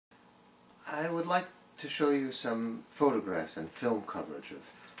I would like to show you some photographs and film coverage of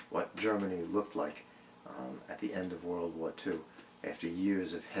what Germany looked like at the end of World War II, after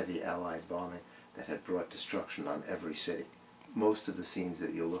years of heavy Allied bombing that had brought destruction on every city. Most of the scenes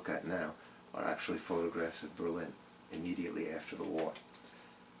that you'll look at now are actually photographs of Berlin immediately after the war.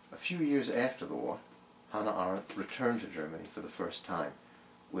 A few years after the war, Hannah Arendt returned to Germany for the first time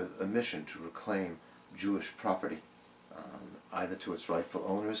with a mission to reclaim Jewish property, either to its rightful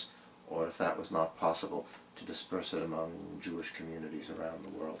owners, or if that was not possible, to disperse it among Jewish communities around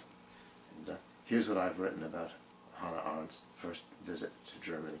the world. And here's what I've written about Hannah Arendt's first visit to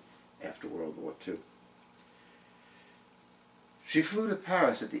Germany after World War II. She flew to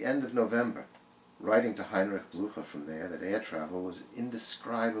Paris at the end of November, writing to Heinrich Blücher from there that air travel was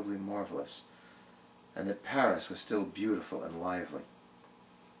indescribably marvelous, and that Paris was still beautiful and lively.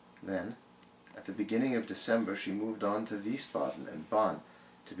 Then, at the beginning of December, she moved on to Wiesbaden and Bonn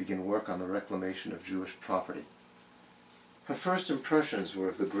to begin work on the reclamation of Jewish property. Her first impressions were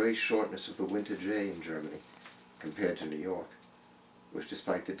of the grey shortness of the winter day in Germany compared to New York, which,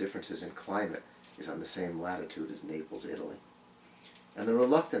 despite the differences in climate, is on the same latitude as Naples, Italy, and the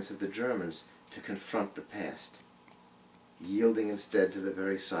reluctance of the Germans to confront the past, yielding instead to the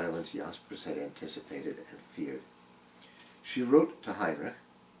very silence Jaspers had anticipated and feared. She wrote to Heinrich,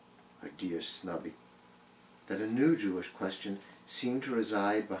 her dear snubby, that a new Jewish question seemed to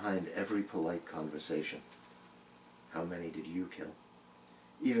reside behind every polite conversation. How many did you kill?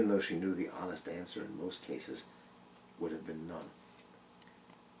 Even though she knew the honest answer in most cases would have been none.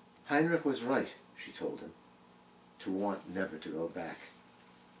 Heinrich was right, she told him, to want never to go back.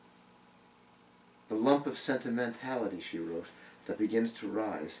 The lump of sentimentality, she wrote, that begins to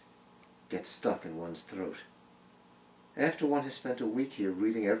rise gets stuck in one's throat. After one has spent a week here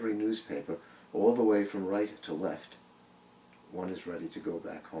reading every newspaper, all the way from right to left, one is ready to go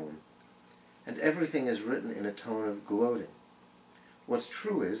back home. And everything is written in a tone of gloating. What's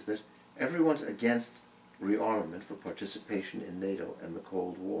true is that everyone's against rearmament for participation in NATO and the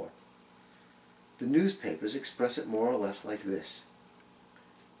Cold War. The newspapers express it more or less like this: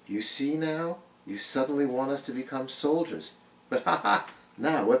 "You see now, you suddenly want us to become soldiers, but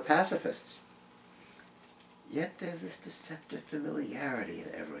now we're pacifists." Yet there's this deceptive familiarity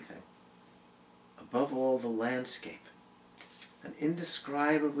in everything. Above all, the landscape. An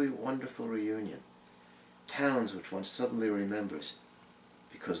indescribably wonderful reunion. Towns which one suddenly remembers,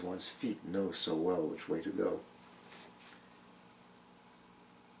 because one's feet know so well which way to go.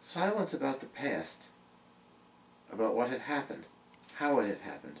 Silence about the past, about what had happened, how it had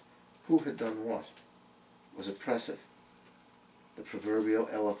happened, who had done what, was oppressive. The proverbial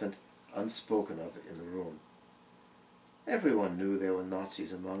elephant unspoken of in the room. Everyone knew there were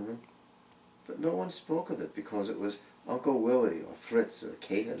Nazis among them, but no one spoke of it because it was Uncle Willie or Fritz or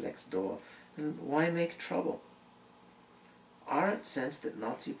Kata next door, and why make trouble? Arendt sensed that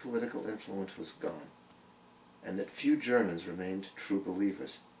Nazi political influence was gone, and that few Germans remained true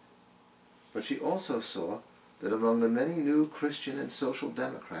believers. But she also saw that among the many new Christian and social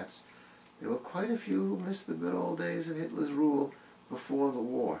democrats, there were quite a few who missed the good old days of Hitler's rule before the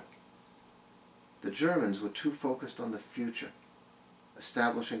war. The Germans were too focused on the future,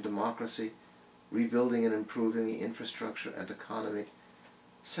 establishing democracy, rebuilding and improving the infrastructure and economy,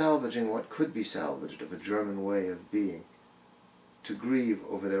 salvaging what could be salvaged of a German way of being, to grieve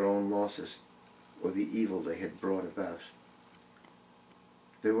over their own losses or the evil they had brought about.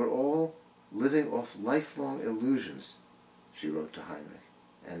 They were all living off lifelong illusions, she wrote to Heinrich,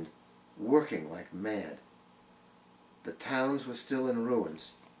 and working like mad. The towns were still in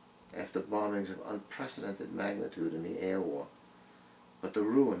ruins after bombings of unprecedented magnitude in the air war, but the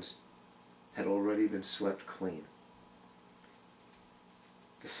ruins had already been swept clean.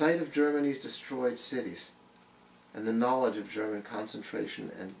 The sight of Germany's destroyed cities and the knowledge of German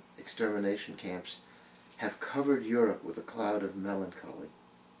concentration and extermination camps have covered Europe with a cloud of melancholy,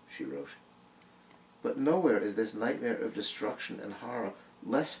 she wrote. But nowhere is this nightmare of destruction and horror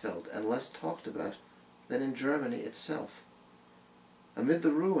less felt and less talked about than in Germany itself. Amid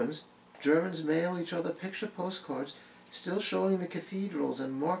the ruins, Germans mail each other picture postcards still showing the cathedrals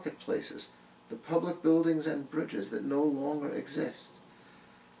and marketplaces, the public buildings and bridges that no longer exist.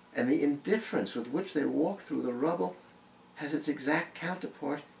 And the indifference with which they walk through the rubble has its exact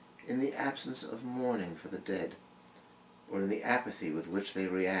counterpart in the absence of mourning for the dead, or in the apathy with which they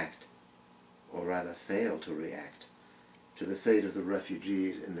react, or rather fail to react, to the fate of the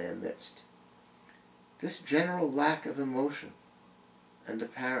refugees in their midst. This general lack of emotion and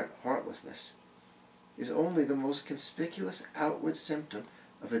apparent heartlessness is only the most conspicuous outward symptom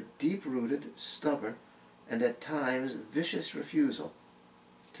of a deep-rooted, stubborn, and at times vicious refusal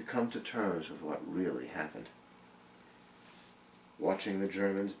to come to terms with what really happened. Watching the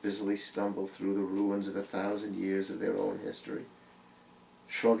Germans busily stumble through the ruins of 1,000 years of their own history,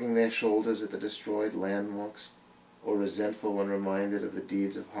 shrugging their shoulders at the destroyed landmarks, or resentful when reminded of the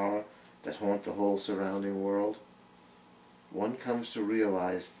deeds of horror that haunt the whole surrounding world, one comes to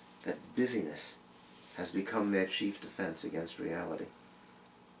realize that busyness has become their chief defense against reality.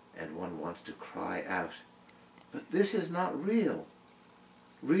 And one wants to cry out, "But this is not real.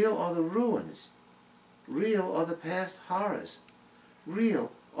 Real are the ruins. Real are the past horrors.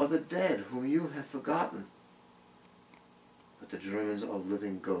 Real are the dead whom you have forgotten." But the Germans are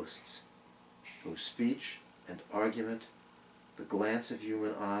living ghosts, whom speech and argument, the glance of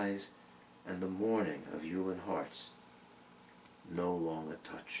human eyes, and the mourning of human hearts no longer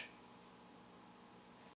touch.